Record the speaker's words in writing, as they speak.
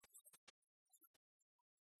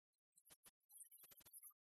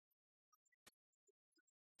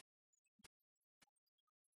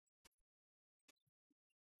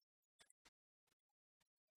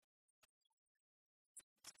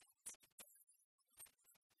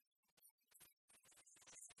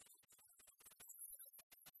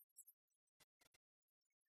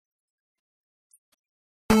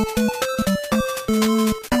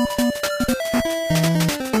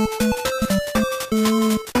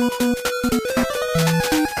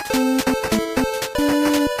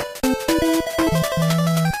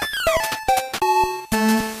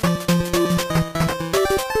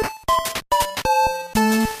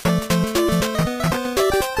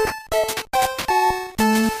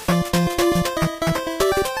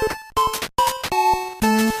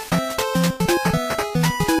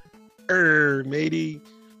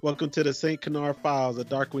welcome to the St. Canard Files, a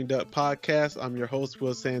Darkwing Duck podcast. I'm your host,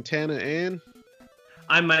 Will Santana, and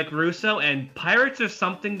I'm Mike Russo, and pirates are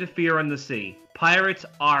something to fear on the sea. Pirates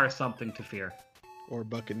are something to fear. Or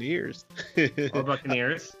Buccaneers. Or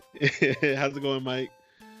Buccaneers. How's it going, Mike?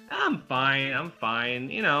 I'm fine.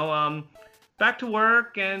 Back to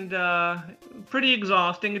work and pretty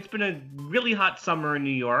exhausting. It's been a really hot summer in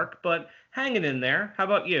New York, but hanging in there. How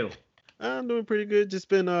about you? I'm doing pretty good. Just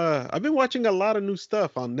been I've been watching a lot of new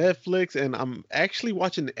stuff on Netflix, and I'm actually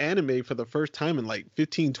watching anime for the first time in like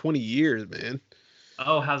 15, 20 years, man.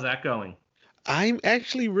 Oh, how's that going? I'm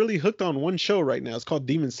actually really hooked on one show right now. It's called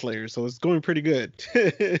Demon Slayer, so it's going pretty good.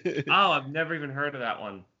 Oh, I've never even heard of that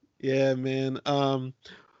one. Yeah, man.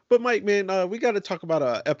 But Mike, man, we got to talk about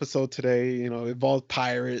a episode today. You know, it involves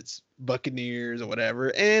pirates, Buccaneers, or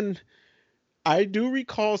whatever. And I do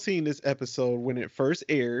recall seeing this episode when it first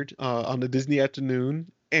aired on the Disney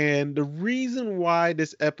Afternoon. And the reason why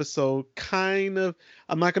this episode kind of,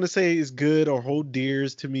 I'm not going to say is good or hold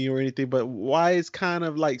dears to me or anything, but why it's kind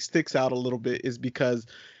of like sticks out a little bit is because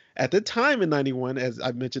at the time in 91, as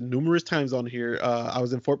I've mentioned numerous times on here, I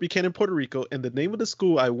was in Fort Buchanan, Puerto Rico, and the name of the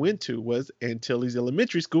school I went to was Antilles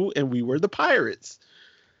Elementary School, and we were the Pirates.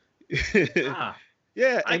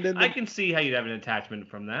 Yeah, and then I can see how you'd have an attachment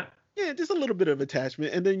from that. Yeah, just a little bit of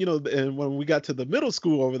attachment. And then, and when we got to the middle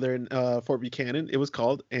school over there in Fort Buchanan, it was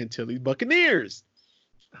called Antilles Buccaneers.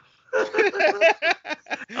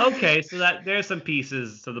 Okay, so that there's some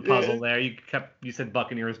pieces to the puzzle there. You said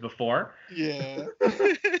Buccaneers before. Yeah.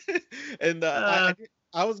 And I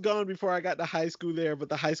was gone before I got to high school there, but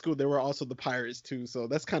the high school there were also the Pirates too, so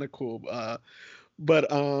that's kind of cool. But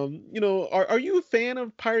are you a fan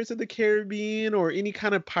of Pirates of the Caribbean or any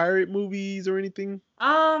kind of pirate movies or anything?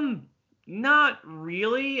 Not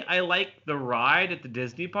really. I like the ride at the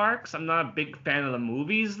Disney parks. I'm not a big fan of the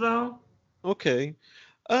movies though. Okay.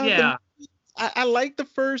 Yeah. I like the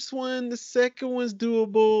first one. The second one's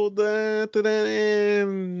doable.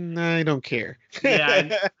 And I don't care.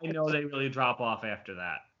 Yeah, I know they really drop off after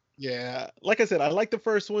that. Yeah, like I said, I like the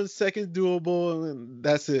first one. Second's doable, and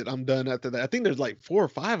that's it. I'm done after that. I think there's like 4 or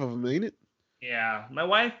 5 of them, ain't it? Yeah, my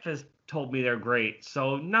wife has told me they're great.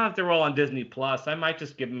 So now that they're all on Disney Plus, I might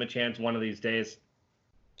just give them a chance one of these days.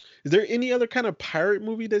 Is there any other kind of pirate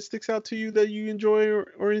movie that sticks out to you that you enjoy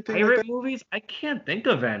or anything like that? Pirate movies? I can't think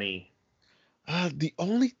of any. The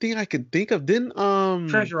only thing I can think of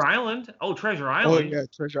Treasure Island. Oh, Treasure Island. Oh yeah,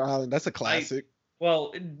 Treasure Island. That's a classic.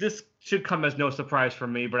 Well, this should come as no surprise for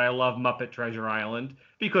me, but I love Muppet Treasure Island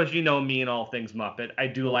because you know me and all things Muppet. I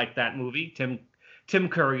do like that movie. Tim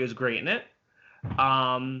Curry is great in it.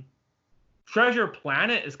 Treasure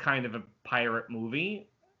Planet is kind of a pirate movie.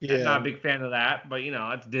 Yeah. I'm not a big fan of that, but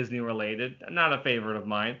it's Disney related. Not a favorite of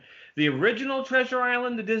mine. The original Treasure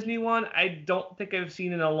Island, the Disney one, I don't think I've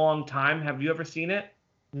seen in a long time. Have you ever seen it?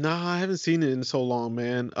 No, I haven't seen it in so long,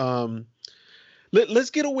 man. Let's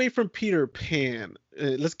get away from Peter Pan.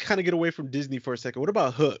 Let's kind of get away from Disney for a second. What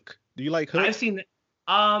about Hook? Do you like Hook? I've seen it.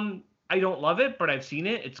 I don't love it, but I've seen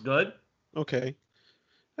it. It's good. Okay.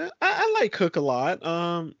 I like Hook a lot.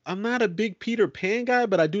 I'm not a big Peter Pan guy,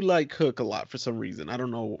 but I do like Hook a lot for some reason. I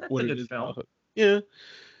don't know what it is about Hook. Yeah.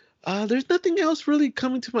 There's nothing else really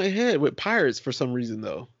coming to my head with pirates for some reason,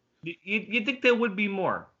 though. You think there would be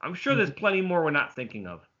more? I'm sure there's plenty more we're not thinking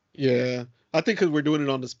of. Yeah. I think because we're doing it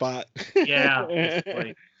on the spot. Yeah.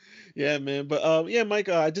 Basically. Yeah, man. But yeah, Mike,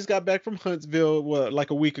 I just got back from Huntsville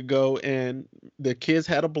like a week ago, and the kids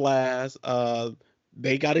had a blast.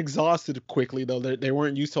 They got exhausted quickly, though. They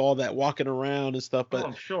weren't used to all that walking around and stuff. But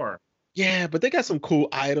I'm sure. Yeah, but they got some cool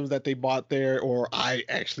items that they bought there, or I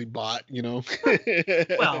actually bought, Well,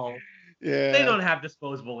 yeah, they don't have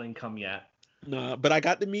disposable income yet. No, but I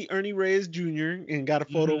got to meet Ernie Reyes Jr. and got a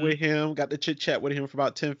photo with him, got to chit chat with him for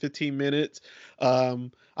about 10, 15 minutes.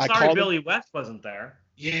 Sorry Billy West wasn't there.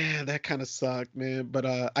 Yeah, that kind of sucked, man. But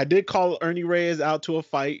I did call Ernie Reyes out to a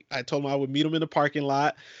fight. I told him I would meet him in the parking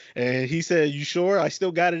lot. And he said, "You sure? I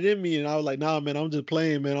still got it in me." And I was like, "Nah, man, I'm just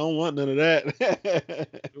playing, man. I don't want none of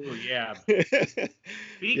that." Ooh, yeah.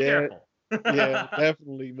 Be careful. Yeah,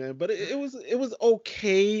 definitely, man. But it was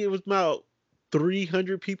okay. It was about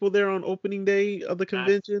 300 people there on opening day of the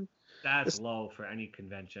convention. That's low for any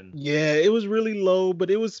convention. Yeah, it was really low,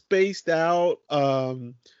 but it was spaced out.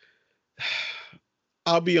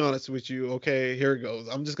 I'll be honest with you. Okay, here it goes.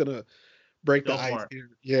 I'm just gonna break the ice here.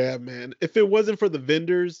 Yeah, man. If it wasn't for the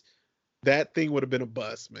vendors, that thing would have been a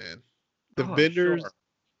bust, man. The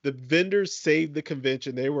vendors saved the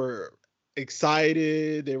convention. They were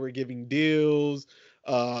excited. They were giving deals.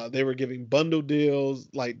 They were giving bundle deals.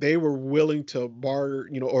 Like they were willing to barter,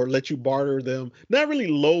 or let you barter them. Not really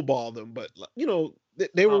lowball them, but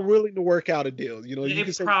they were willing to work out a deal. You know, they you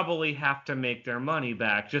can say probably have to make their money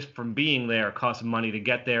back just from being there. It costs money to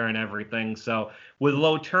get there and everything. So with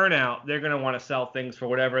low turnout, they're going to want to sell things for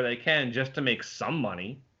whatever they can just to make some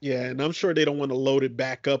money. Yeah, and I'm sure they don't want to load it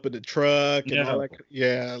back up in the truck and all No. that.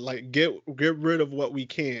 Yeah, like get rid of what we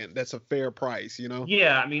can. That's a fair price, you know?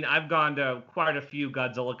 Yeah, I mean, I've gone to quite a few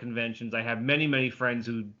Godzilla conventions. I have many, many friends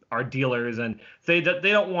who are dealers, and they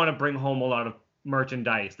don't want to bring home a lot of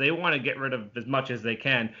merchandise. They want to get rid of as much as they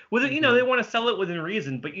can. With it, they want to sell it within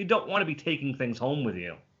reason, but you don't want to be taking things home with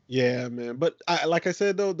you. Yeah, man. But like I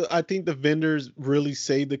said though, I think the vendors really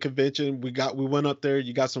saved the convention. We went up there.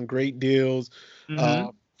 You got some great deals. Mm-hmm.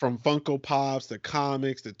 From Funko Pops to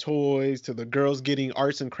comics to toys to the girls getting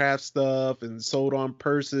arts and crafts stuff and sold on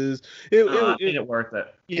purses. It made it worth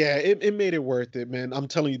it. Yeah, it made it worth it, man. I'm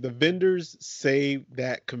telling you, the vendors saved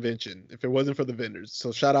that convention. If it wasn't for the vendors,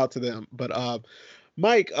 so shout out to them. But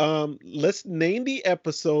Mike, let's name the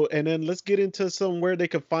episode and then let's get into where they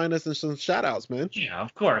can find us and some shout outs, man. Yeah,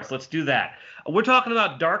 of course. Let's do that. We're talking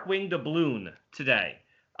about Darkwing Doubloon today.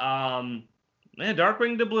 Darkwing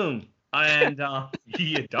Doubloon. And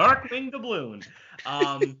Darkwing Doubloon.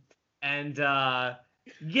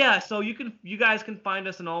 So you guys can find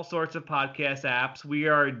us in all sorts of podcast apps.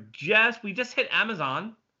 We just hit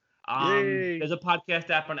Amazon. There's a podcast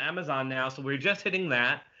app on Amazon now, so we're just hitting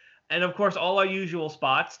that. And of course, all our usual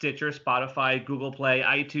spots: Stitcher, Spotify, Google Play,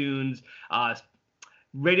 iTunes,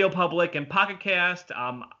 Radio Public, and Pocket Cast,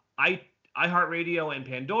 iHeartRadio, and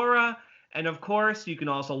Pandora. And of course, you can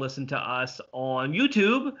also listen to us on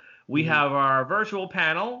YouTube. We have our virtual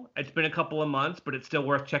panel. It's been a couple of months, but it's still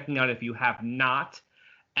worth checking out if you have not.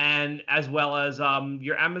 And as well as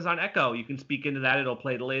your Amazon Echo. You can speak into that. It'll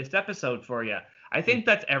play the latest episode for you. I think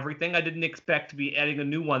that's everything. I didn't expect to be adding a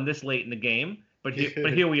new one this late in the game, but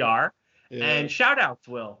here we are. Yeah. And shout-outs,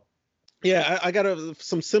 Will. Yeah, I got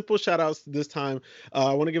some simple shout-outs this time.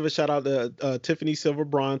 I want to give a shout-out to Tiffany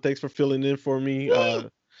Silver-Braun. Thanks for filling in for me.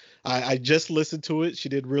 I just listened to it. She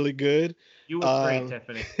did really good. You were great,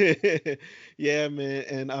 Tiffany. Yeah, man.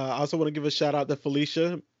 And I also want to give a shout out to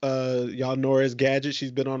Felicia. Y'all know her as Gadget.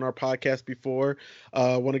 She's been on our podcast before.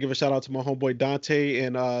 I want to give a shout out to my homeboy Dante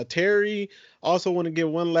and Terry. Also want to give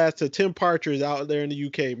one last to Tim Partridge out there in the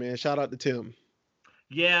UK, man. Shout out to Tim.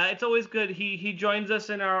 Yeah, it's always good. He joins us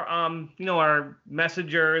in our our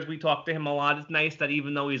messengers. We talk to him a lot. It's nice that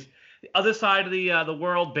even though he's the other side of the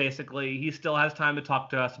world, basically, he still has time to talk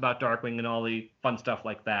to us about Darkwing and all the fun stuff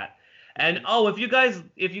like that. And if you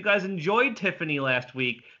guys enjoyed Tiffany last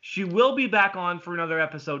week, she will be back on for another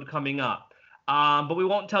episode coming up. But we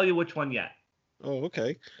won't tell you which one yet. Oh,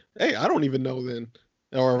 okay. Hey, I don't even know then,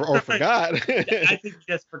 or forgot. I think you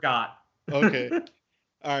just forgot. Okay.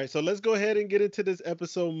 All right, so let's go ahead and get into this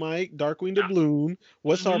episode, Mike. Darkwing Doubloon.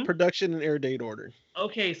 What's our production and air date order?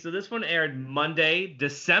 Okay, so this one aired Monday,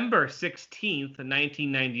 December 16th,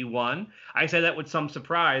 1991. I say that with some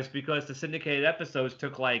surprise because the syndicated episodes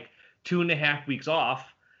took like 2.5 weeks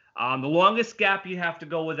off. The longest gap you have to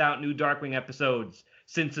go without new Darkwing episodes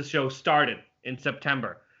since the show started in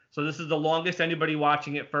September. So this is the longest anybody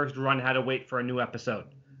watching it first run had to wait for a new episode.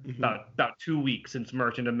 Mm-hmm. About 2 weeks since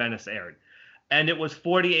Merchant of Menace aired. And it was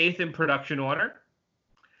 48th in production order.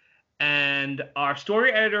 And our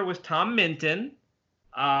story editor was Tom Minton.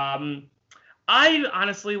 I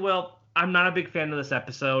honestly, I'm not a big fan of this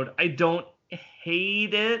episode. I don't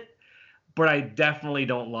hate it, but I definitely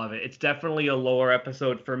don't love it. It's definitely a lower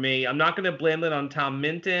episode for me. I'm not going to blame it on Tom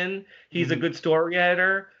Minton. He's a good story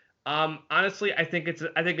editor. Honestly, I think it's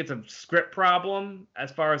a script problem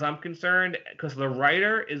as far as I'm concerned, because the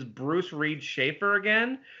writer is Bruce Reed Schaefer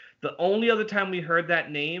again. The only other time we heard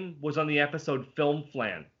that name was on the episode Film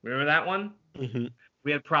Flan. Remember that one? Mm-hmm.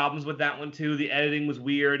 We had problems with that one too. The editing was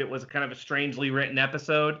weird. It was kind of a strangely written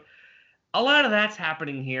episode. A lot of that's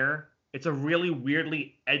happening here. It's a really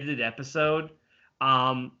weirdly edited episode.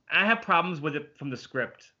 I have problems with it from the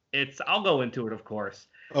script. I'll go into it, of course.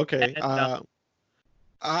 Okay.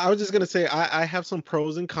 I was just going to say, I have some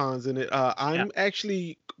pros and cons in it. I'm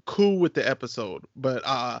actually cool with the episode, but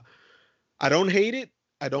I don't hate it.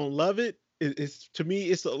 I don't love it. It's to me,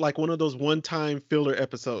 it's like one of those one-time filler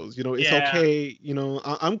episodes. It's okay.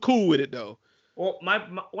 I'm cool with it though. Well,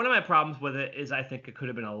 one of my problems with it is I think it could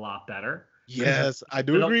have been a lot better. Yes, I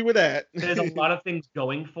do agree with that. There's a lot of things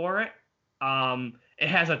going for it. It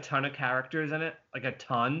has a ton of characters in it, like a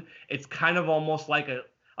ton. It's kind of almost like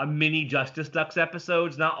a mini Justice Ducks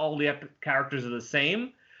episodes. Not all the characters are the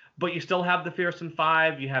same, but you still have the Fearsome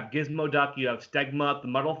Five. You have Gizmo Duck. You have Stegma. The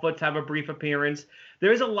Muddlefoots have a brief appearance.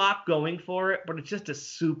 There's a lot going for it, but it's just a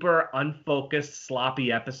super unfocused,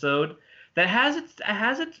 sloppy episode that has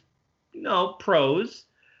its pros,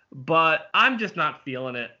 but I'm just not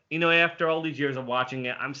feeling it. After all these years of watching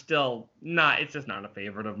it, I'm still not. It's just not a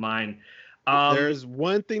favorite of mine. There's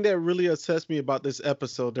one thing that really upsets me about this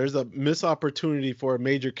episode. There's a missed opportunity for a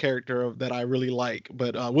major character that I really like,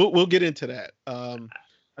 but we'll get into that.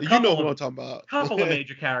 You know who I'm talking about. Couple of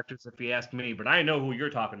major characters, if you ask me, but I know who you're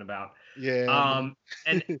talking about. Yeah.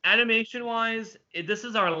 And animation-wise, this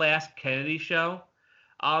is our last Kennedy show.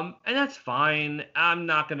 And that's fine. I'm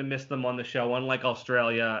not going to miss them on the show, unlike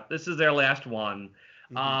Australia. This is their last one.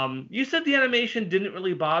 Mm-hmm. You said the animation didn't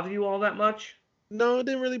really bother you all that much? No, it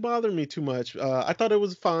didn't really bother me too much. I thought it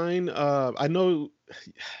was fine. I know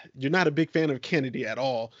you're not a big fan of Kennedy at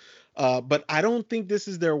all, but I don't think this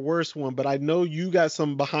is their worst one. But I know you got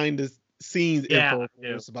some behind the scenes info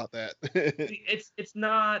about that. It's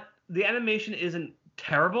not, the animation isn't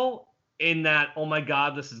terrible in that, oh my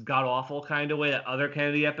god, this is god awful kind of way that other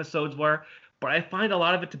Kennedy episodes were, but I find a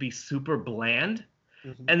lot of it to be super bland,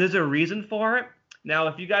 and there's a reason for it. Now,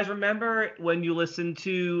 if you guys remember when you listened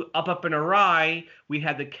to Up and Awry, we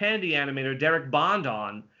had the Kennedy animator Derek Bond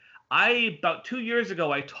on. About 2 years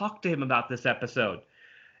ago, I talked to him about this episode.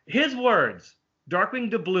 His words,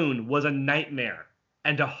 Darkwing Doubloon was a nightmare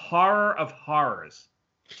and a horror of horrors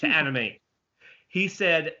to animate. He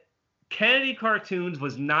said Kennedy Cartoons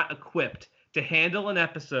was not equipped to handle an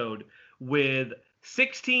episode with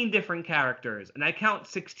 16 different characters, and I count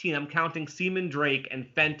 16. I'm counting Seaman Drake and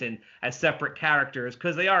Fenton as separate characters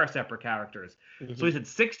because they are separate characters. So he said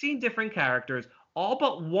 16 different characters, all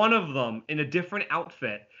but one of them in a different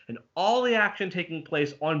outfit, and all the action taking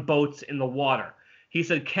place on boats in the water. He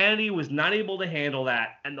said Kennedy was not able to handle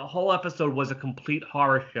that, and the whole episode was a complete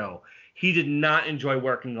horror show. He did not enjoy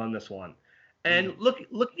working on this one. And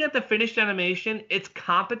looking at the finished animation, it's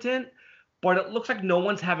competent, but it looks like no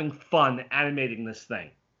one's having fun animating this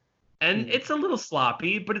thing. And it's a little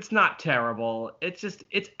sloppy, but it's not terrible. It's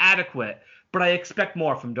adequate. But I expect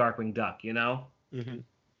more from Darkwing Duck,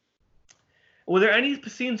 Were there any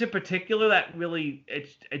scenes in particular that really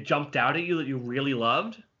it jumped out at you that you really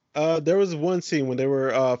loved? There was one scene when they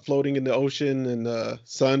were floating in the ocean and the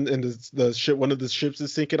sun and the ship, one of the ships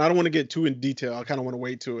is sinking. I don't want to get too in detail. I kind of want to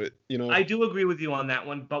wait to it, I do agree with you on that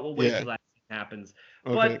one, but we'll wait till that scene happens.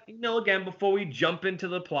 Okay. But, again, before we jump into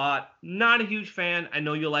the plot, not a huge fan. I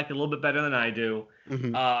know you like it a little bit better than I do.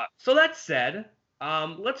 So that said,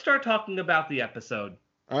 let's start talking about the episode.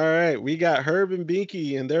 All right. We got Herb and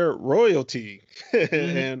Binky and their royalty.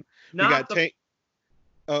 And we got Tank.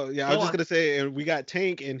 Oh, yeah. I was just going to say, and we got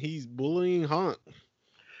Tank, and he's bullying Honk.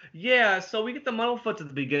 Yeah, so we get the Muddlefoots at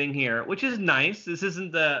the beginning here, which is nice. This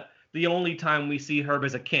isn't the only time we see Herb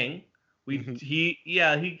as a king.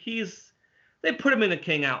 He's... They put him in a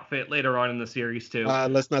king outfit later on in the series, too.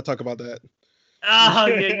 Let's not talk about that. Oh,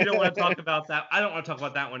 yeah, you don't want to talk about that. I don't want to talk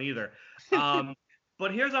about that one either.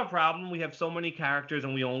 But here's our problem. We have so many characters,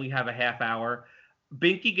 and we only have a half hour.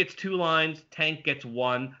 Binky gets 2 lines. Tank gets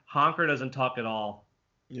 1. Honker doesn't talk at all.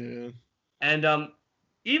 Yeah. And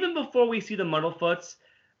even before we see the Muddlefoots,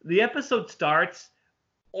 the episode starts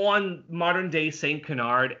on modern-day St.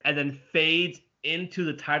 Canard and then fades into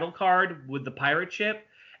the title card with the pirate ship.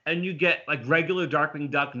 And you get like regular Darkwing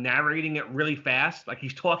Duck narrating it really fast, like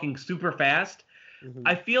he's talking super fast.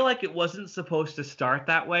 I feel like it wasn't supposed to start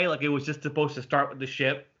that way, like it was just supposed to start with the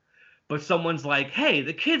ship. But someone's like, hey,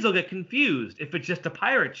 the kids will get confused if it's just a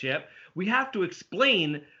pirate ship. We have to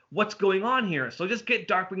explain what's going on here. So just get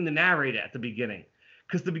Darkwing the narrator at the beginning.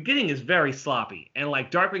 Because the beginning is very sloppy. And like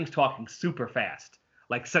Darkwing's talking super fast,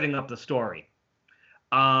 like setting up the story.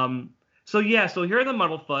 So here are the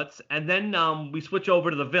Muddlefoots, and then we switch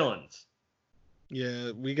over to the villains.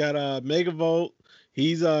 Yeah, we got Megavolt.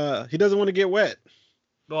 He doesn't want to get wet.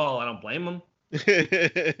 Well, I don't blame him.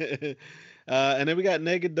 And then we got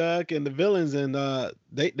Negaduck and the villains, and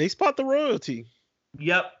they spot the royalty.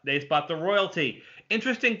 Yep, they spot the royalty.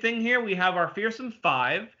 Interesting thing here, we have our fearsome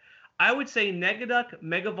 5. I would say Negaduck,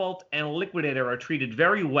 Megavolt, and Liquidator are treated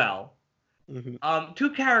very well. 2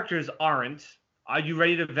 characters aren't. Are you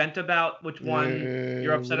ready to vent about which one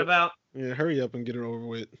you're upset about? Yeah, hurry up and get it over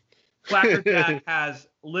with. Quackerjack has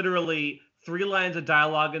literally 3 lines of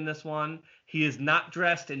dialogue in this one. He is not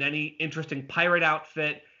dressed in any interesting pirate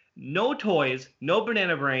outfit. No toys, no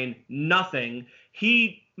banana brain, nothing.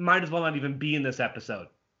 He might as well not even be in this episode.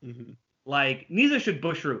 Like, neither should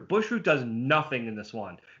Bushroot. Bushroot does nothing in this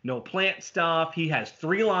one. No plant stuff. He has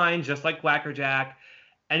 3 lines just like Quackerjack.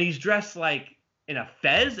 And he's dressed like in a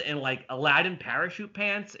fez and like Aladdin parachute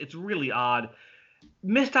pants. It's really odd.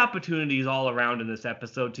 Missed opportunities all around in this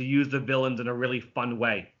episode to use the villains in a really fun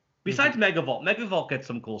way. Besides Megavolt. Megavolt gets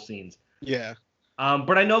some cool scenes. Yeah.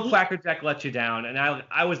 But I know Quackerjack let you down, and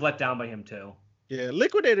I was let down by him too. Yeah,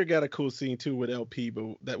 Liquidator got a cool scene too with LP,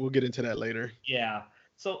 but we'll get into that later. Yeah.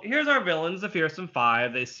 So here's our villains, the Fearsome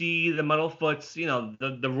Five. They see the Muddlefoot's,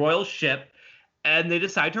 the royal ship, and they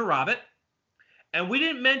decide to rob it. And we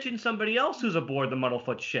didn't mention somebody else who's aboard the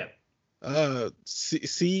Muddlefoot ship.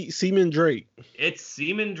 Seaman Drake. It's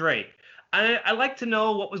Seaman Drake. I like to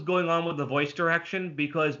know what was going on with the voice direction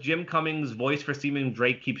because Jim Cummings' voice for Seaman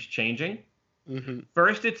Drake keeps changing. Mm-hmm.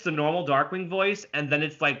 First, it's the normal Darkwing voice, and then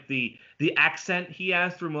it's like the accent he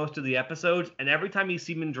has through most of the episodes. And every time he's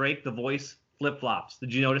Seaman Drake, the voice flip-flops.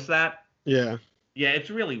 Did you notice that? Yeah. Yeah,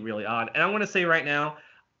 it's really, really odd. And I'm going to say right now,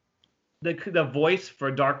 the voice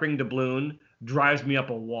for Darkwing Doubloon drives me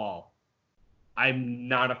up a wall. I'm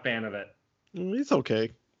not a fan of it. It's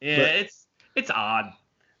okay. Yeah, it's odd.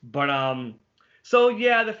 But so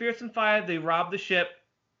yeah, the Fearsome Five, they rob the ship.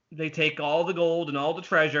 They take all the gold and all the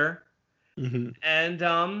treasure. Mm-hmm.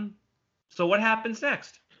 And so what happens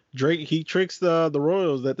next? Drake, he tricks the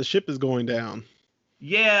royals that the ship is going down.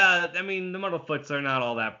 Yeah, I mean, the Muddlefoots are not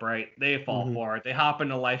all that bright. They fall for it. They hop in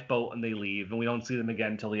a lifeboat and they leave, and we don't see them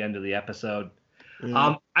again until the end of the episode.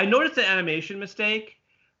 Yeah. I noticed an animation mistake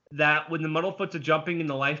that when the Muddlefoots are jumping in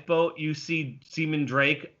the lifeboat, you see Seaman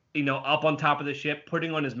Drake, up on top of the ship,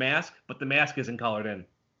 putting on his mask, but the mask isn't colored in.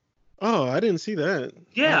 Oh, I didn't see that.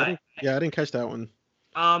 Yeah. I didn't catch that one.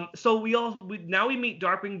 So we meet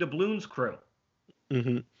Darkwing Doubloon's crew.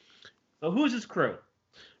 Mm-hmm. So who's his crew?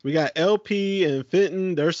 We got LP and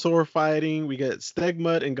Fenton. They're sword fighting. We got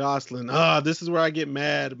Stegmut and Gosling. This is where I get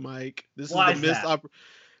mad, Mike. This Why is the missed opportunity.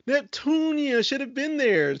 Neptunia should have been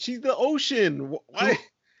there. She's the ocean. Why?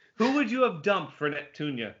 Who would you have dumped for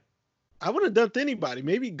Neptunia? I would have dumped anybody.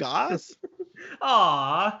 Maybe Goss.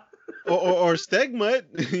 Aw. or Stegmut,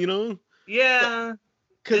 Yeah.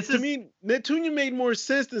 Because to me, Neptunia made more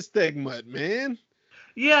sense than Stegmut, man.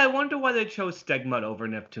 Yeah, I wonder why they chose Stegmut over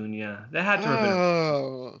Neptunia. That had to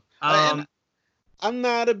have been. I'm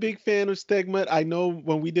not a big fan of Stegmut. I know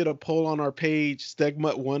when we did a poll on our page,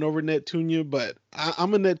 Stegmut won over Neptunia, but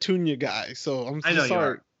I'm a Neptunia guy, so I'm so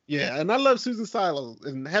sorry. Yeah, and I love Susan Silo.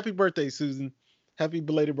 And happy birthday, Susan. Happy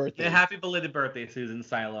belated birthday. Yeah, happy belated birthday, Susan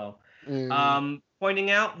Silo.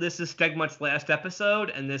 Pointing out, this is Stegmut's last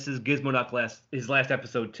episode, and this is Gizmoduck his last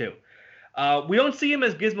episode too. We don't see him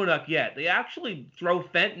as Gizmoduck yet. They actually throw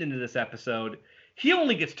Fenton into this episode. He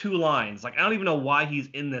only gets 2 lines. Like, I don't even know why he's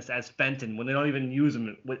in this as Fenton when they don't even use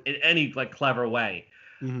him in any clever way.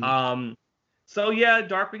 Mm-hmm. So yeah,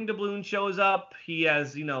 Darkwing Doubloon shows up. He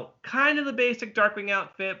has, kind of the basic Darkwing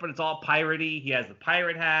outfit, but it's all piratey. He has the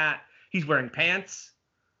pirate hat. He's wearing pants.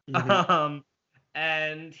 Mm-hmm.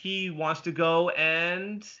 And he wants to go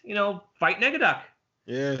and, fight Negaduck.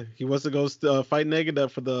 Yeah, he wants to go fight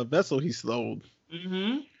Negaduck for the vessel he stole.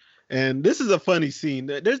 Mm-hmm. And this is a funny scene.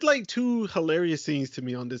 There's 2 hilarious scenes to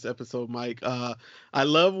me on this episode, Mike. I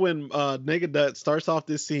love when Negaduck starts off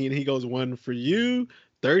this scene. He goes, 1 for you,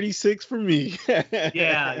 36 for me.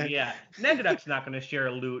 Yeah. Negaduck's not going to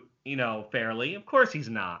share loot, fairly. Of course he's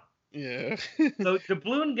not. Yeah. So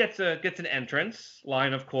Doubloon gets an entrance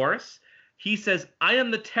line, of course. He says, "I am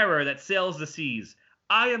the terror that sails the seas.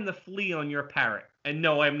 I am the flea on your parrot." And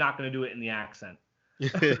no, I'm not going to do it in the accent.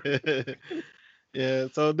 Yeah,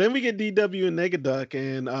 so then we get DW and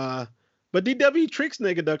Negaduck, but DW tricks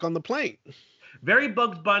Negaduck on the plank. Very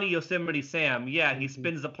Bugs Bunny Yosemite Sam. Yeah, he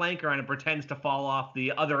spins the plank around and pretends to fall off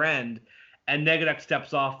the other end, and Negaduck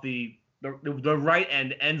steps off the right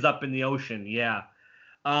end, ends up in the ocean. Yeah.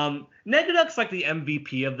 Negaduck's like the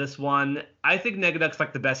MVP of this one. I think Negaduck's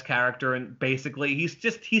like the best character, and basically he's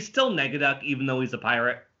still Negaduck even though he's a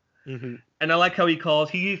pirate. Mm-hmm. And I like how he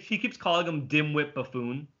keeps calling him Dimwit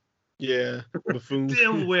Buffoon. Yeah, Buffoon.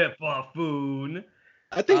 Dimwit Buffoon.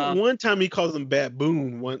 I think one time he calls him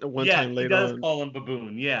Baboon. One time later on. Yeah, he does call him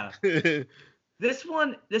Baboon. Yeah.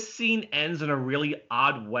 This scene ends in a really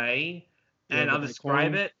odd way, and I'll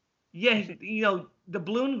describe it. Yeah,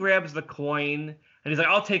 Doubloon grabs the coin, and he's like,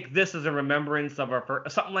 "I'll take this as a remembrance of our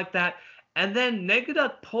something like that." And then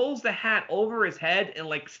Negaduck pulls the hat over his head and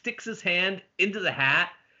sticks his hand into the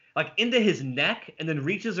hat, into his neck, and then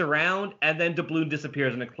reaches around, and then Doubloon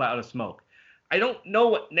disappears in a cloud of smoke. I don't know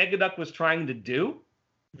what Negaduck was trying to do,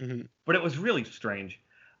 but it was really strange.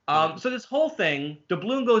 So this whole thing,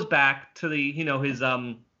 Doubloon goes back to his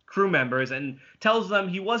crew members and tells them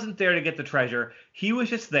he wasn't there to get the treasure. He was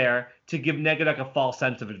just there to give Negaduck a false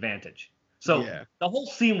sense of advantage. So the whole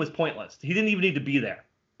scene was pointless. He didn't even need to be there.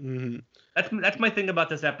 Mm-hmm. That's my thing about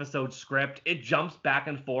this episode's script. It jumps back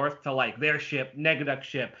and forth to their ship, Negaduck's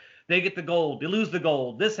ship. They get the gold. They lose the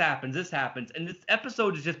gold. This happens. And this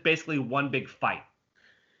episode is just basically one big fight.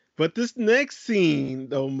 But this next scene,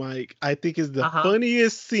 though, Mike, I think is the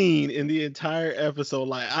funniest scene in the entire episode.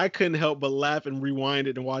 Like, I couldn't help but laugh and rewind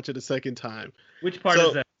it and watch it a second time. Which part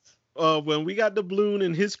is that? When we got Doubloon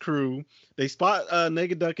and his crew, they spot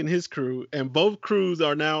Negaduck and his crew, and both crews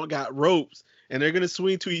are now got ropes, and they're gonna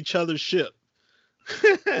swing to each other's ship.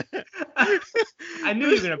 I knew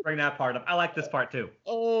you were gonna bring that part up. I like this part too.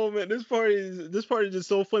 Oh man, this part is just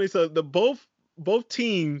so funny. So both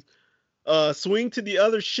teams swing to the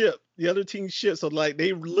other team's ship. So like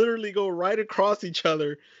they literally go right across each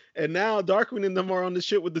other, and now Darkwing and them are on the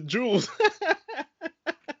ship with the jewels.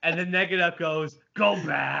 And then Negaduck goes, "Go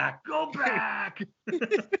back, go back."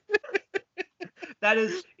 That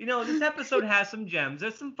is, this episode has some gems.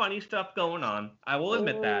 There's some funny stuff going on. I will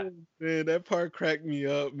admit that. Man, that part cracked me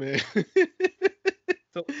up, man.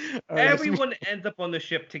 So everyone ends up on the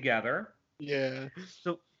ship together. Yeah.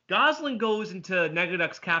 So Gosling goes into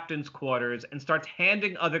Negaduck's captain's quarters and starts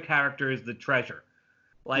handing other characters the treasure.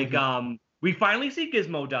 Like, we finally see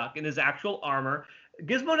Gizmo Duck in his actual armor.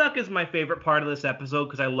 Gizmo Duck is my favorite part of this episode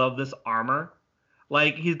because I love this armor.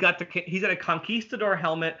 Like, he's got a conquistador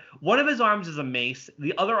helmet. One of his arms is a mace.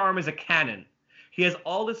 The other arm is a cannon. He has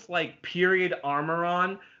all this, like, period armor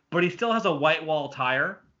on, but he still has a white wall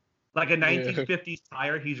tire. Like a 1950s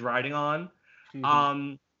tire he's riding on.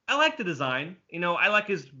 I like the design. I like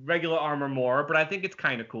his regular armor more, but I think it's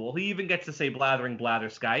kind of cool. He even gets to say blathering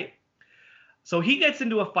blatherskite. So he gets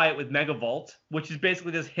into a fight with Megavolt, which is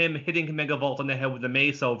basically just him hitting Megavolt on the head with a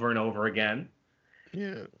mace over and over again.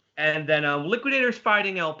 Yeah. And then Liquidator's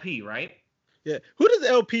fighting LP, right? Yeah. Who does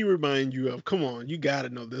LP remind you of? Come on, you got to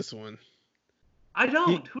know this one. I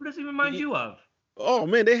don't. Who does he remind you of? Oh,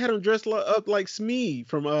 man, they had him dressed up like Smee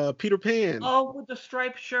from Peter Pan. Oh, with the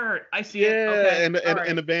striped shirt. I see it. Okay.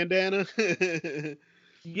 And the bandana.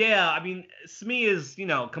 Yeah, I mean, Smee is,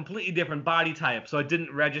 completely different body type, so it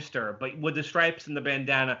didn't register. But with the stripes and the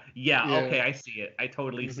bandana, okay, I see it. I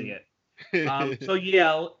totally see it. So,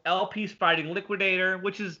 yeah, LP's fighting Liquidator,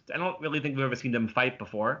 which is, I don't really think we've ever seen them fight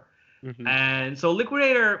before. And so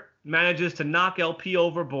Liquidator manages to knock LP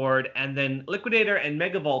overboard, and then Liquidator and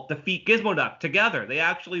Megavolt defeat Gizmo Duck together. They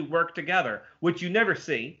actually work together, which you never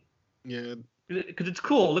see. Yeah. Because it's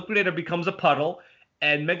cool. Liquidator becomes a puddle,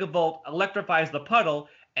 and Megavolt electrifies the puddle,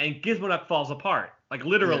 and Gizmo Duck falls apart. Like,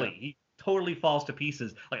 literally. He totally falls to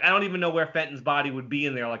pieces. Like, I don't even know where Fenton's body would be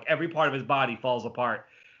in there. Like, every part of his body falls apart.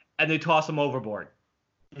 And they toss him overboard.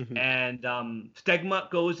 And Stegmutt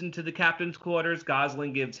goes into the captain's quarters.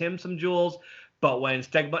 Gosling gives him some jewels. But when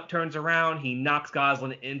Stegmutt turns around, he knocks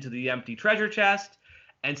Gosling into the empty treasure chest.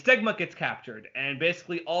 And Stegmutt gets captured. And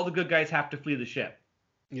basically all the good guys have to flee the ship.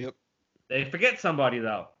 Yep. They forget somebody,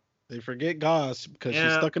 though. They forget Gos because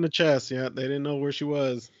she's stuck in the chest. Yeah, they didn't know where she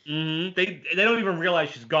was. They don't even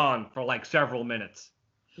realize she's gone for like several minutes.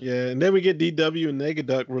 Yeah, and then we get DW and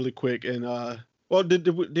Negaduck really quick. And well,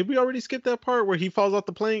 did we already skip that part where he falls off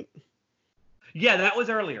the plank? Yeah, that was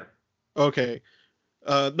earlier. Okay.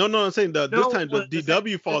 No, I'm saying this time the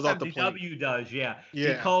DW falls off the plank. DW does, yeah.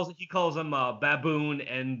 He calls him baboon,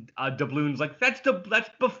 and Doubloon's like, that's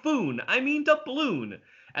buffoon. I mean Doubloon.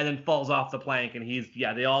 And then falls off the plank, and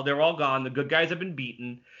they're all gone. The good guys have been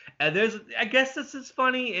beaten. And I guess this is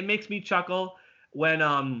funny. It makes me chuckle when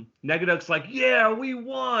Negaduck's like, yeah, we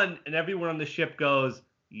won, and everyone on the ship goes,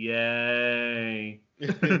 yay.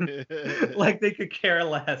 Like they could care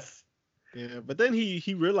less. Yeah, but then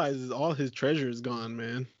he realizes all his treasure is gone,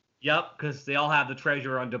 man. Yep, because they all have the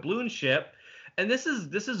treasure on Doubloon's ship. And this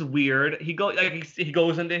is weird. He goes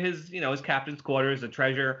into his his captain's quarters, the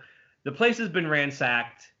treasure. The place has been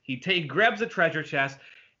ransacked. He grabs the treasure chest.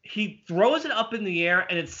 He throws it up in the air,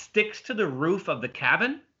 and it sticks to the roof of the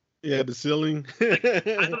cabin. Yeah, the ceiling. Like, I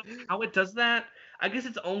don't know how it does that. I guess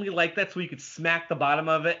it's only like that so you could smack the bottom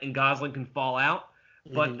of it and Gosling can fall out.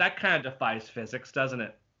 But that kind of defies physics, doesn't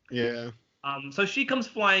it? Yeah. So she comes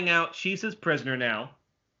flying out. She's his prisoner now.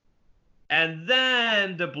 And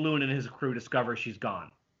then Doubloon and his crew discover she's gone.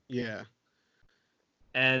 Yeah.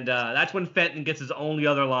 And that's when Fenton gets his only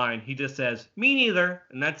other line. He just says, me neither.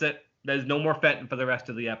 And that's it. There's no more Fenton for the rest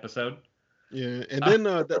of the episode. Yeah. And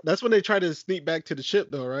then that's when they try to sneak back to the ship,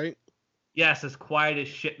 though, right? Yes, as quiet as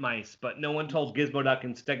shit mice. But no one told Gizmo Duck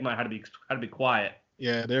and Stegmutt how to be quiet.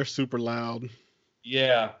 Yeah, they're super loud.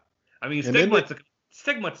 Yeah. I mean, Stegmutt's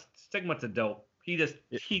a dope.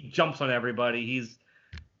 He jumps on everybody.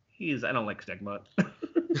 He's I don't like Stegmutt.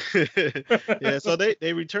 Yeah, so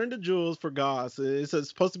they return the jewels for Goss. It's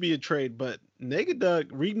supposed to be a trade, but Negaduck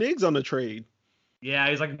reneges on the trade. Yeah,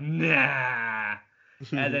 he's like, nah.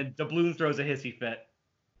 And then Doubloon throws a hissy fit.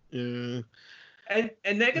 Yeah. And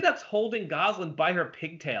Negaduck's holding Gosling by her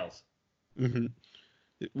pigtails. Mm-hmm.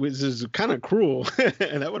 which is kind of cruel,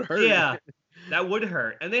 and that would hurt. Yeah, that would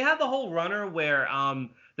hurt. And they have the whole runner where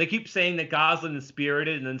they keep saying that Goslin is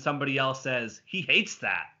spirited, and then somebody else says he hates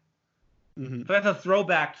that. Mm-hmm. So that's a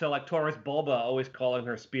throwback to like Taurus Bulba always calling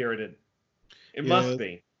her spirited. It must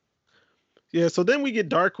be. Yeah, so then we get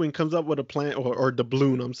Darkwing comes up with a plan, or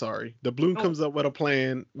Doubloon, I'm sorry. Doubloon comes up with a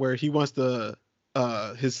plan where he wants to,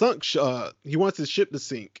 he wants his ship to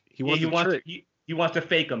sink. He wants to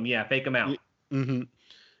fake him, fake him out. Mm-hmm.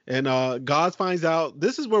 And Gauze finds out,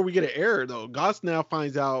 this is where we get an error though. Gauze now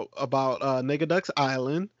finds out about Negaduck's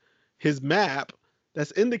island, his map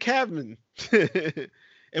that's in the cabin. And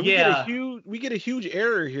we get a huge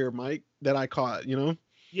error here, Mike, that I caught,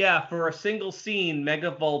 Yeah, for a single scene,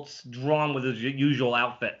 Megavolt's drawn with his usual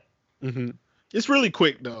outfit. Mm-hmm. It's really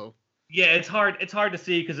quick though. Yeah, it's hard to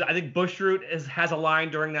see because I think Bushroot has a line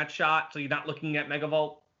during that shot, so you're not looking at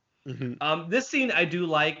Megavolt. Mm-hmm. This scene I do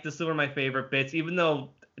like. This is one of my favorite bits, even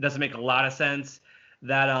though it doesn't make a lot of sense.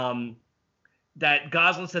 That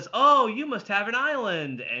Goslin says, "Oh, you must have an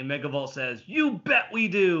island," and Megavolt says, "You bet we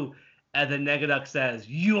do." And then Negaduck says,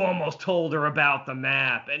 "You almost told her about the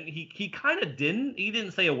map," and he kind of didn't. He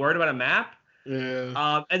didn't say a word about a map.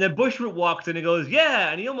 Yeah. And then Bushroot walks in and goes,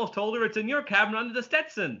 "Yeah," and he almost told her it's in your cabin under the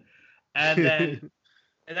Stetson. And then,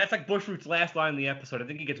 and that's like Bushroot's last line in the episode. I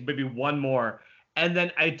think he gets maybe one more. And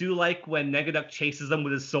then I do like when Negaduck chases them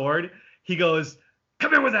with his sword. He goes,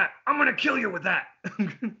 "Come here with that! I'm gonna kill you with that!"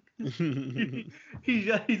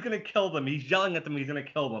 He's gonna kill them. He's yelling at them. He's gonna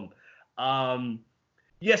kill them.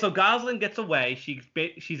 Yeah. So Goslin gets away.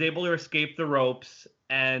 She's able to escape the ropes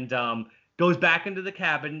and goes back into the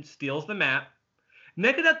cabin, steals the map.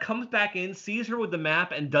 Negaduck comes back in, sees her with the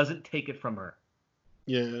map, and doesn't take it from her.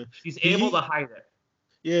 Yeah. She's able to hide it.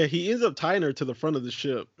 Yeah, he ends up tying her to the front of the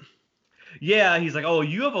ship. Yeah, he's like, "Oh,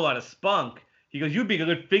 you have a lot of spunk." He goes, "You'd be a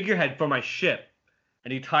good figurehead for my ship."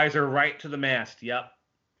 And he ties her right to the mast. Yep.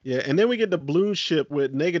 Yeah, and then we get the Doubloon ship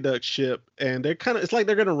with Negaduck's ship, and it's like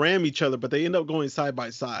they're going to ram each other, but they end up going side by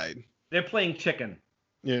side. They're playing chicken.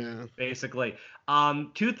 Yeah. Basically.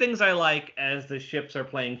 Two things I like as the ships are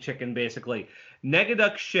playing chicken, basically.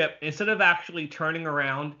 Negaduck's ship, instead of actually turning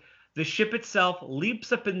around, the ship itself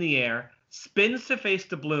leaps up in the air, spins to face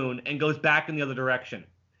Doubloon, and goes back in the other direction.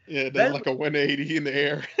 Yeah, it does like a 180 in the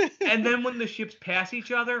air. And then when the ships pass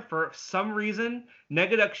each other, for some reason,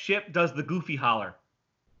 Negaduck's ship does the goofy holler.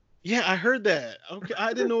 Yeah, I heard that. Okay,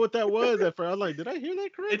 I didn't know what that was at first. I was like, did I hear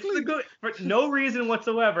that correctly? It's for no reason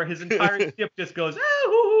whatsoever. His entire ship just goes,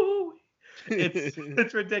 "Ah!"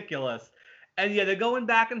 It's ridiculous. And yeah, they're going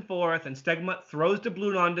back and forth, and Stegmutt throws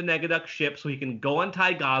Doubloon onto Negaduck's ship so he can go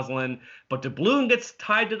untie Goslin, but Doubloon gets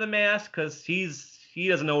tied to the mast because he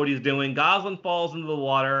doesn't know what he's doing. Goslin falls into the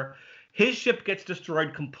water. His ship gets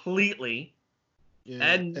destroyed completely,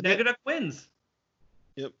 and Negaduck wins.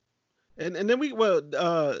 Yep. And then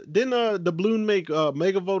Doubloon make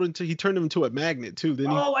Megavolt until he turned him into a magnet too,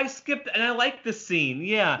 didn't he? Oh, I skipped, and I like this scene.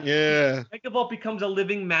 Yeah. Yeah. Megavolt becomes a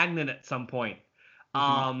living magnet at some point.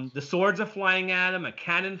 Mm-hmm. The swords are flying at him. A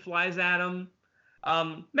cannon flies at him.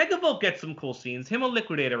 Megavolt gets some cool scenes. Him and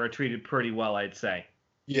Liquidator are treated pretty well, I'd say.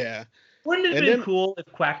 Yeah. Wouldn't it have been cool if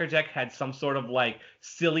Quackerjack had some sort of like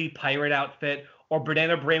silly pirate outfit, or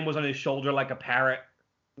Banana Brain was on his shoulder like a parrot?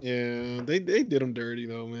 Yeah, they did him dirty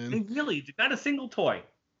though, man. They really did. Not a single toy.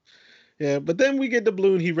 Yeah, but then we get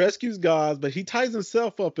Doubloon. He rescues Gauze, but he ties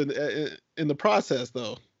himself up in the process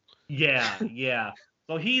though. Yeah.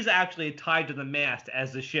 So he's actually tied to the mast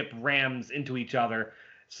as the ship rams into each other.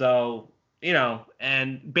 So,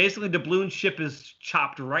 and basically Doubloon's ship is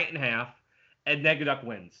chopped right in half, and Negaduck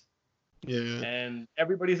wins. Yeah. And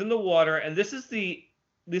everybody's in the water, and this is the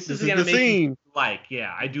animation scene. I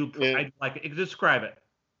do like it. Describe it.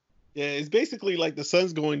 Yeah, it's basically like the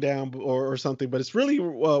sun's going down or something, but it's really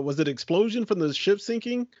was it explosion from the ship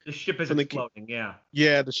sinking? The ship is exploding, yeah.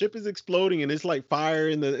 Yeah, the ship is exploding, and it's like fire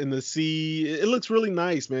in the sea. It looks really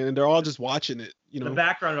nice, man, and they're all just watching it. The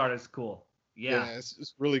background art is cool. Yeah,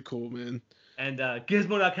 it's really cool, man. And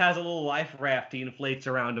Gizmoduck has a little life raft he inflates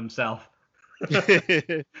around himself.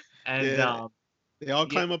 And they all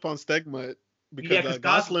climb up on Stegmutt because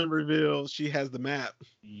Goslin reveals she has the map.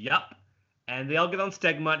 Yep. And they all get on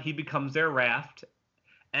Stegmutt. He becomes their raft.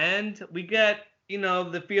 And we get,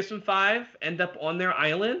 the Fearsome Five end up on their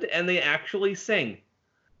island, and they actually sing.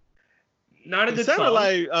 Not a good song.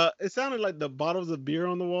 It sounded like the Bottles of Beer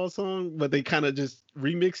on the Wall song, but they kind of just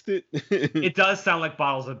remixed it. It does sound like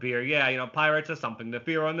Bottles of Beer. Yeah, pirates are something to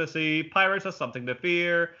fear on the sea. Pirates are something to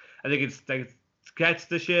fear. I think it's catch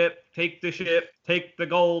the ship, take the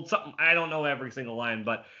gold. Something, I don't know every single line,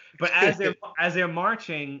 but as they're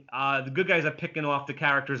marching, the good guys are picking off the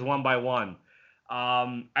characters one by one.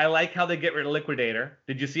 I like how they get rid of Liquidator.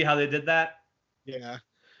 Did you see how they did that? Yeah.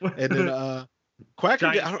 And then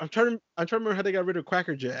Quackerjack. I'm trying to remember how they got rid of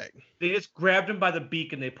Quackerjack. They just grabbed him by the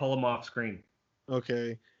beak and they pull him off screen.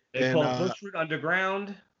 Okay. They pull Bushroot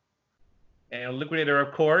underground. And Liquidator,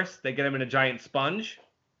 of course, they get him in a giant sponge.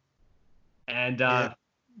 And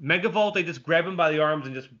Megavolt, they just grab him by the arms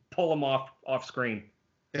and just pull him off screen.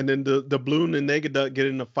 And then the Doubloon and Negaduck get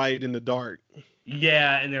in a fight in the dark.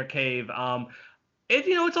 Yeah, in their cave.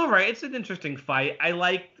 It's all right. It's an interesting fight. I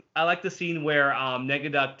like the scene where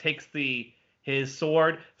Negaduck takes his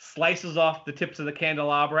sword, slices off the tips of the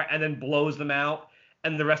candelabra, and then blows them out.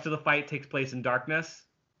 And the rest of the fight takes place in darkness.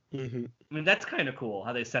 Mm-hmm. I mean, that's kind of cool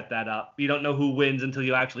how they set that up. You don't know who wins until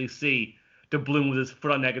you actually see Doubloon with his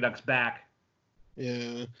foot on Negaduck's back.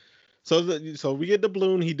 Yeah. So we get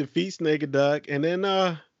Doubloon. He defeats Negaduck, and then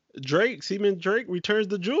Seaman Drake returns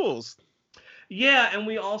the jewels. Yeah, and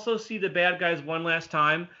we also see the bad guys one last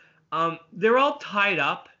time. They're all tied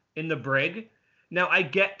up in the brig. Now, I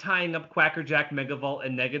get tying up Quackerjack, Megavolt,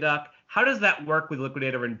 and Negaduck. How does that work with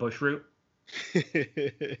Liquidator and Bushroot?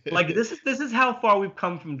 Like, this is how far we've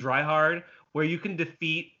come from Dry Hard, where you can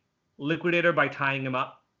defeat Liquidator by tying him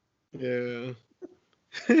up. Yeah.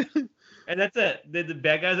 And that's it. The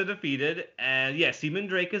bad guys are defeated, and yeah, Seaman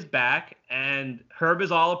Drake is back, and Herb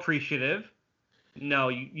is all appreciative. No,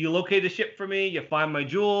 you locate a ship for me, you find my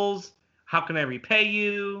jewels, how can I repay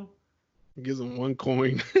you? He gives him 1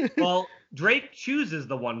 coin. Well, Drake chooses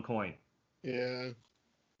the 1 coin. Yeah.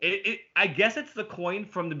 I guess it's the coin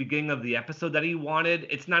from the beginning of the episode that he wanted.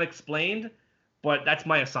 It's not explained, but that's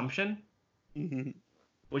my assumption. Mm-hmm.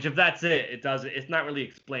 Which, if that's it, it's not really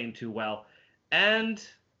explained too well. And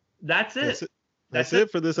that's it. That's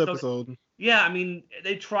it for this episode. So, yeah, I mean,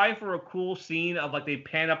 they try for a cool scene of, like, they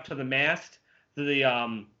pan up to the mast, to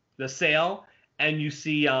the sail, and you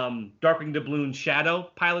see Darkwing Doubloon's shadow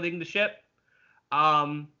piloting the ship.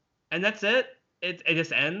 And that's it. It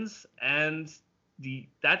just ends, and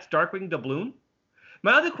that's Darkwing Doubloon.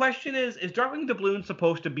 My other question is Darkwing Doubloon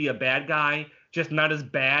supposed to be a bad guy, just not as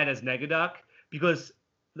bad as Negaduck? Because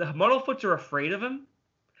the Muddlefoots are afraid of him.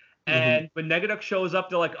 And when Negaduck shows up,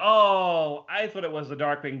 they're like, "Oh, I thought it was the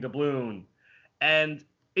Darkwing Doubloon." And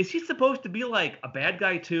is he supposed to be like a bad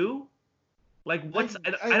guy too? Like,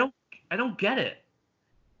 I don't get it.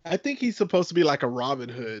 I think he's supposed to be like a Robin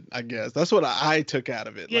Hood, I guess. That's what I took out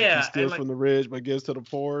of it. Yeah, like he steals from the rich but gives to the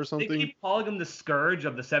poor or something. They keep calling him the Scourge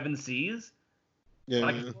of the Seven Seas. Yeah.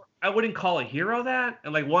 Like, I wouldn't call a hero that.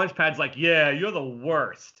 And like Launchpad's like, "Yeah, you're the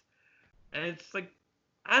worst." And it's like,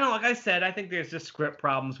 I don't know. Like I said, I think there's just script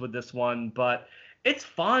problems with this one, but it's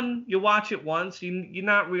fun. You watch it once, you're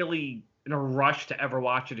not really in a rush to ever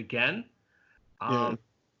watch it again. Yeah.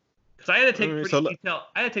 So I had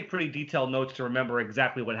to take pretty detailed notes to remember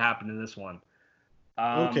exactly what happened in this one.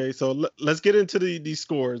 Okay, so let's get into the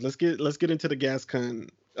scores. Let's get into the GasCon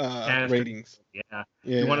ratings. Yeah.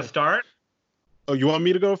 You want to start? Oh, you want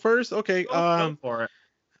me to go first? Okay. Go for it.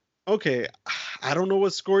 Okay. I don't know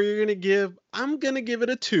what score you're gonna give. I'm gonna give it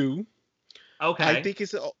a 2. Okay.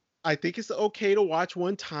 I think it's okay to watch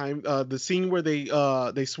one time. The scene where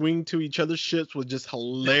they swing to each other's ships was just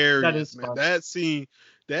hilarious. That is man. fun.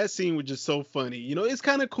 That scene was just so funny. You know, it's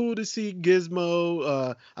kind of cool to see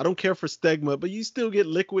Gizmo. I don't care for Stegma, but you still get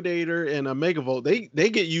Liquidator and a Megavolt. They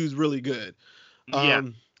get used really good. Yeah.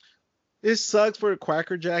 It sucks for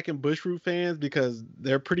Quackerjack and Bushroot fans because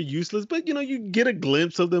they're pretty useless, but you know, you get a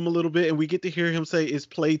glimpse of them a little bit, and we get to hear him say it's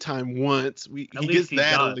playtime once. He gets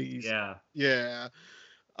that at least. Yeah. Yeah.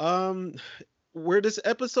 Where this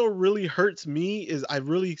episode really hurts me is I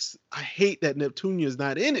hate that Neptunia is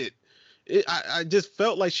not in it. I just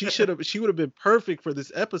felt like she would have been perfect for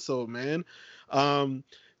this episode, man.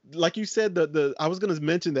 Like you said, I was gonna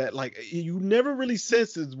mention that, like, you never really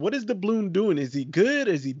sense what is Doubloon doing? Is he good?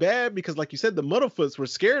 Is he bad? Because like you said, the Muddlefoots were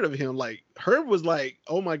scared of him. Like Herb was like,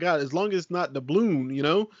 "Oh my god, as long as it's not Doubloon, you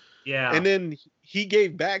know." Yeah. And then he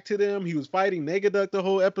gave back to them. He was fighting Negaduck the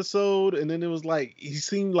whole episode, and then it was like he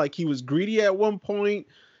seemed like he was greedy at one point.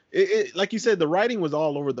 Like you said, the writing was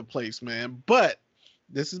all over the place, man. But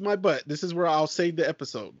this is where I'll save the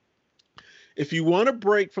episode. If you want to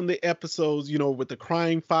break from the episodes, you know, with the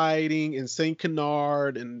crime fighting and Saint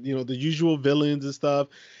Canard and, you know, the usual villains and stuff,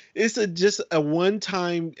 it's just a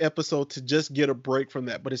one-time episode to just get a break from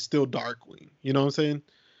that, but it's still Darkwing. You know what I'm saying?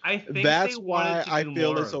 I think that's why I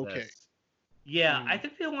feel it's okay. Yeah, I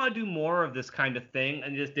think they want to do more of this kind of thing,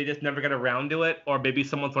 and they just never got around to it, or maybe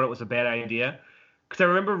someone thought it was a bad idea. Because I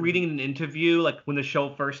remember reading an interview, like when the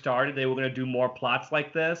show first started, they were going to do more plots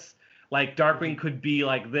like this. Like Darkwing could be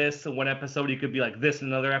like this in one episode, he could be like this in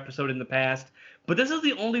another episode in the past. But this is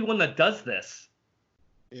the only one that does this.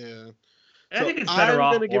 Yeah. And So I think it's better I'm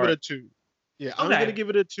off gonna give for it a it. 2. Yeah, I'm Okay. gonna give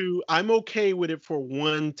it a 2. I'm okay with it for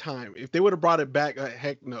one time. If they would have brought it back,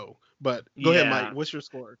 heck no. But go ahead, Mike. Yeah. What's your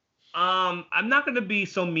score? I'm not going to be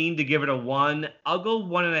so mean to give it a 1. I'll go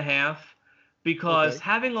 1.5 because Okay.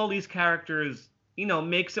 having all these characters,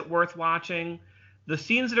 makes it worth watching. The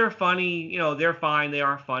scenes that are funny, they're fine. They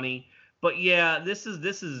are funny. But yeah,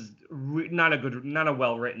 not a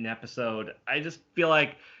well written episode. I just feel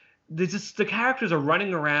like the characters are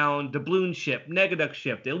running around Doubloon ship, Negaduck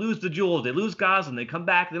ship. They lose the jewels. They lose Goslin. They come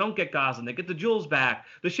back. They don't get Goslin. They get the jewels back.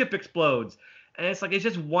 The ship explodes. And it's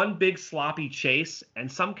just one big sloppy chase, and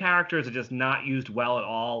some characters are just not used well at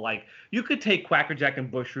all. Like, you could take Quackerjack and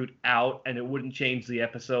Bushroot out, and it wouldn't change the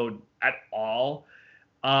episode at all.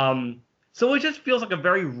 So it just feels like a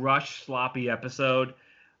very rushed, sloppy episode.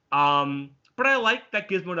 But I like that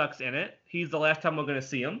Gizmo Duck's in it. He's the last time we're going to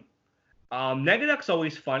see him. Negaduck's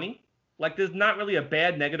always funny. Like, there's not really a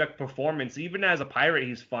bad Negaduck performance. Even as a pirate,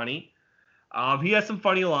 he's funny. He has some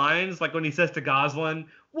funny lines, like when he says to Goslin,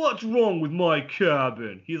 "What's wrong with my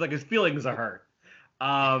cabin?" He's like, his feelings are hurt.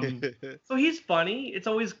 So he's funny. It's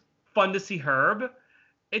always fun to see Herb.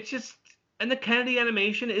 It's just, and the Kennedy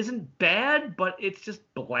animation isn't bad, but it's just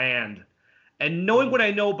bland. And knowing what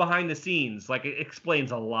I know behind the scenes, like, it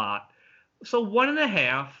explains a lot. So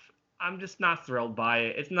 1.5. I'm just not thrilled by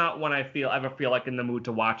it. It's not one I ever feel like in the mood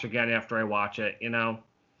to watch again after I watch it,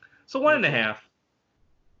 So 1.5.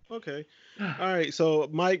 Okay. All right. So,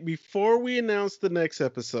 Mike, before we announce the next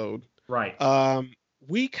episode, Right.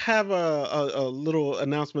 we have a little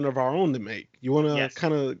announcement of our own to make. You want to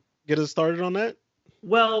kind of get us started on that?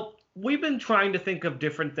 Well, we've been trying to think of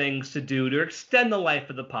different things to do to extend the life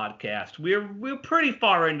of the podcast. We're pretty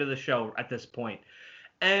far into the show at this point.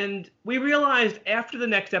 And we realized after the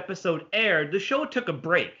next episode aired, the show took a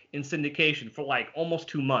break in syndication for like almost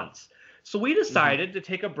 2 months. So we decided to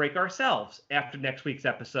take a break ourselves after next week's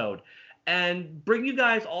episode and bring you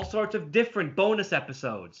guys all sorts of different bonus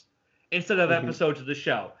episodes instead of episodes of the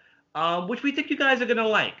show, which we think you guys are going to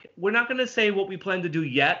like. We're not going to say what we plan to do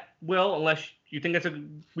yet, Will, unless you think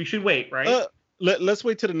we should wait, right? Let's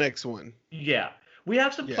wait till the next one. Yeah. We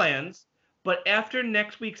have some plans, but after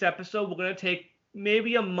next week's episode, we're going to take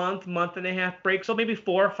maybe a month and a half break, so maybe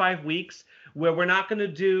 4 or 5 weeks where we're not going to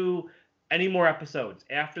do any more episodes.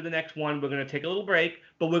 After the next one, we're going to take a little break,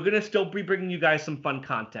 but we're going to still be bringing you guys some fun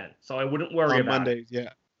content, so I wouldn't worry about Mondays,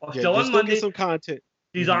 it. Still on Mondays. Get some content.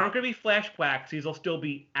 These aren't going to be flash quacks. These will still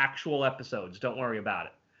be actual episodes. Don't worry about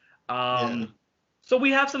it. So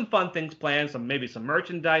we have some fun things planned, maybe some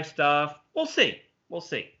merchandise stuff. We'll see.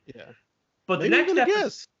 Yeah. But maybe the next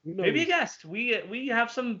episode, maybe a guest. We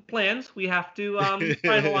have some plans. We have to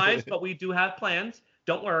finalize, but we do have plans.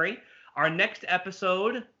 Don't worry. Our next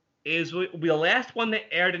episode will be the last one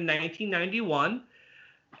that aired in 1991,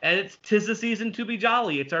 and it's 'Tis the Season to Be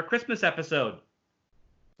Jolly. It's our Christmas episode.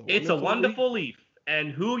 It's a Wonderful Leaf.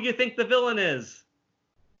 And who you think the villain is?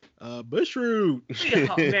 Bushroot.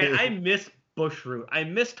 Oh, man, I miss Bushroot. I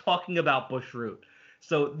miss talking about Bushroot.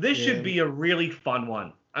 So this should be a really fun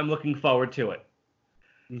one. I'm looking forward to it.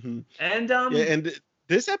 And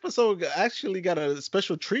this episode actually got a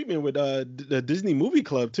special treatment with the Disney Movie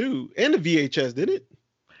Club too, and the VHS, did it?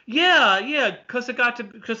 Yeah, because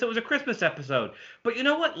it was a Christmas episode. But you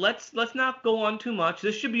know what? Let's not go on too much.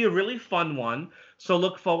 This should be a really fun one. So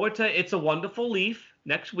look forward to It's a Wonderful Leaf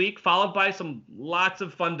next week, followed by lots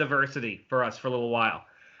of fun diversity for us for a little while.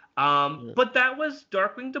 But that was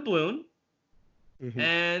Darkwing Doubloon.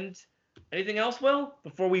 And anything else, Will,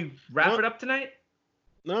 before we wrap it up tonight?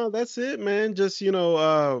 No, that's it, man. Just,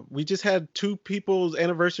 we just had 2 people's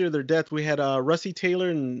anniversary of their death. We had Russie Taylor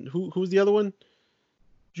and who's the other one?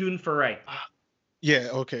 June Foray. Yeah,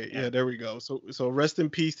 okay. Yeah, there we go. So rest in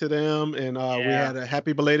peace to them. And we had a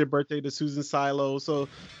happy belated birthday to Susan Silo. So,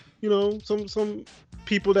 some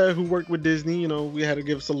people who worked with Disney, we had to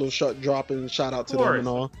give us a little drop and shout out to them and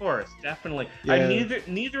all. Of course, definitely. Yeah.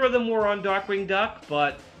 Neither of them were on Darkwing Duck,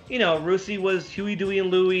 but Russie was Huey, Dewey,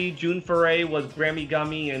 and Louie. June Foray was Grammy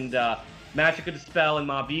Gummy and Magic of the Spell and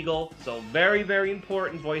Ma Beagle. So very, very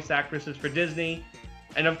important voice actresses for Disney.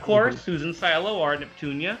 And of course, Susan Silo, our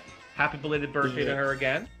Neptunia. Happy belated birthday to her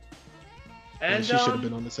again. And she should have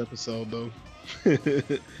been on this episode, though.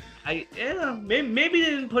 Maybe they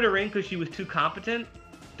didn't put her in because she was too competent.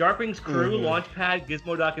 Darkwing's crew, Launchpad,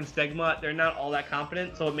 Gizmo Duck, and Stegma, they're not all that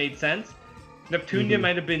competent, so it made sense. Neptunia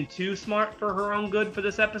might have been too smart for her own good for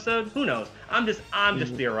this episode. Who knows? I'm just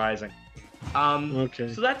theorizing.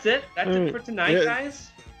 Okay. So that's it. That's it for tonight, guys.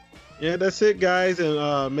 Yeah, that's it, guys.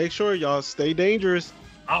 And make sure y'all stay dangerous.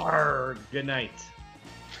 Arrgh. Good night.